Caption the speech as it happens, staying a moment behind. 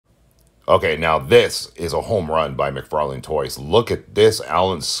Okay, now this is a home run by McFarlane Toys. Look at this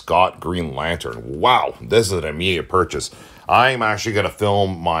Alan Scott Green Lantern. Wow, this is an immediate purchase. I'm actually going to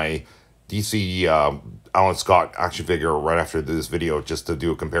film my DC Alan Scott action figure right after this video just to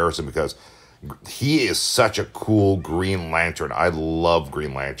do a comparison because he is such a cool Green Lantern. I love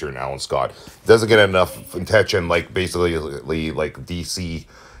Green Lantern Alan Scott. Doesn't get enough attention like basically like DC,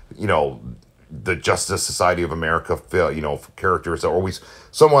 you know, the Justice Society of America, characters are always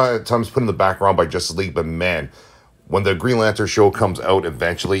sometimes put in the background by Justice League, but man, when the Green Lantern show comes out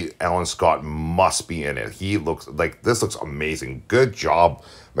eventually, Alan Scott must be in it. He looks like this looks amazing. Good job,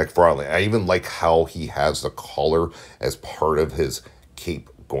 McFarlane. I even like how he has the collar as part of his cape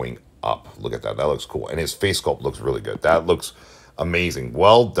going up. Look at that. That looks cool. And his face sculpt looks really good. That looks amazing.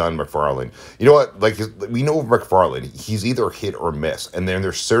 Well done, McFarlane. You know what? Like, we know McFarlane, he's either hit or miss. And then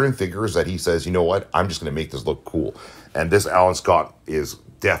there's certain figures that he says, you know what? I'm just going to make this look cool. And this Alan Scott is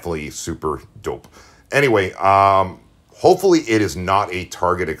definitely super dope. Anyway, hopefully it is not a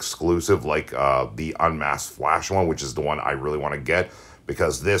Target exclusive like the Unmasked Flash one, which is the one I really want to get,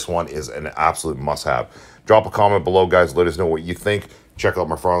 because this one is an absolute must-have. Drop a comment below, guys. Let us know what you think. Check out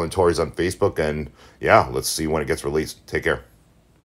McFarlane Toys on Facebook, and yeah, let's see when it gets released. Take care.